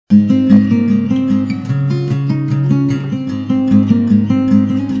This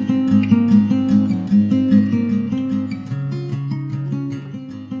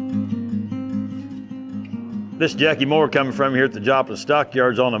is Jackie Moore coming from here at the Joplin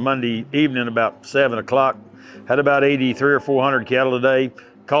Stockyards on a Monday evening about 7 o'clock. Had about 83 or 400 cattle today.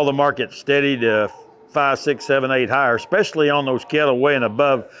 Call the market steady to 5, 6, 7, 8 higher, especially on those cattle weighing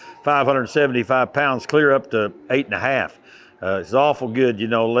above 575 pounds, clear up to 8.5. It's awful good, you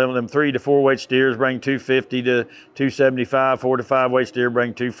know. Them 3 to 4 weight steers bring 250 to 275. 4 to 5 weight steer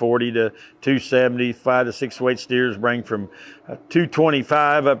bring 240 to 270. 5 to 6 weight steers bring from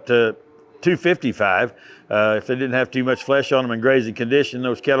 225 up to 255. If they didn't have too much flesh on them in grazing condition,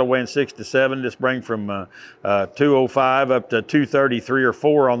 those cattle weighing 6 to 7 just bring from 205 up to 233 or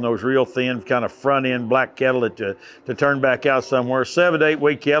 4 on those real thin kind of front end black cattle that to turn back out somewhere. 7 to 8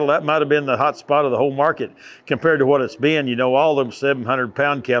 weight cattle, that might have been the hot spot of the whole market compared to what it's been. You know, all them 700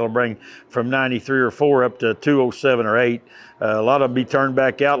 pound cattle bring from 93 or 4 up to 207 or 8. A lot of them be turned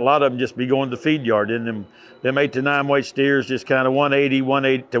back out. A lot of them just be going to the feed yard. And them 8 to 9 weight steers just kind of 180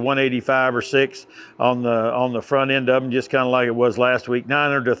 to 185 or 6 on the front end of them, just kind of like it was last week.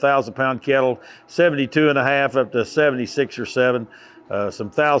 900 to 1,000 pound cattle, 72.5 up to 76 or 7. Some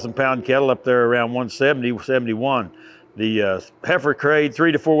 1,000 pound cattle up there around 170, 71. The heifer grade,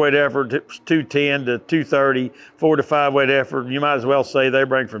 3 to 4 weight heifer, 210 to 230, 4 to 5 weight heifer. You might as well say they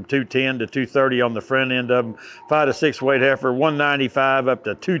bring from 210 to 230 on the front end of them. 5 to 6 weight heifer, 195 up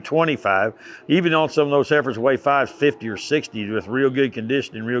to 225. Even on some of those heifers weigh 550 or 60 with real good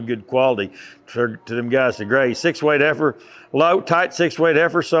condition and real good quality to them guys to graze. 6 weight heifer, low, tight 6 weight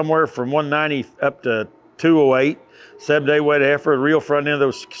heifer, somewhere from 190 up to 208. 7 to 8 weight heifer, real front end of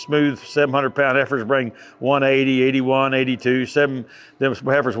those smooth 700 pound heifers bring 180, 81, 82. Them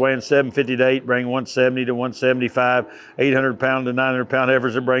heifers weighing 750 to 8 bring 170 to 175. 800 pound to 900 pound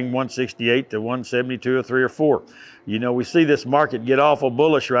heifers that bring 168 to 172 or 3 or 4. You know, we see this market get awful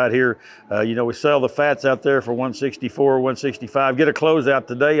bullish right here. You know, we sell the fats out there for 164, 165. Get a closeout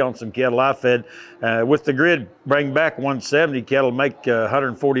today on some cattle I fed. With the grid, bring back 170. Cattle make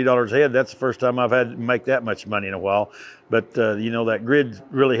 $140 a head. That's the first time I've had to make that much money in a while. But, you know, that grid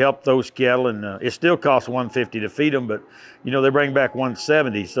really helped those cattle, and it still costs $150 to feed them, but, you know, they bring back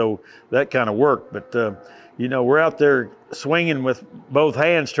 $170, so that kind of worked. But, you know, we're out there swinging with both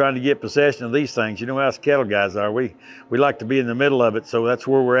hands trying to get possession of these things. You know how us cattle guys are. We like to be in the middle of it, so that's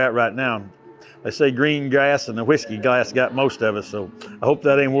where we're at right now. They say green grass and the whiskey glass got most of us, so I hope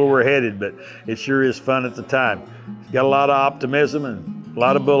that ain't where we're headed, but it sure is fun at the time. Got a lot of optimism and a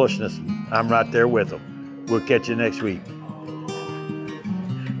lot of bullishness. I'm right there with them. We'll catch you next week.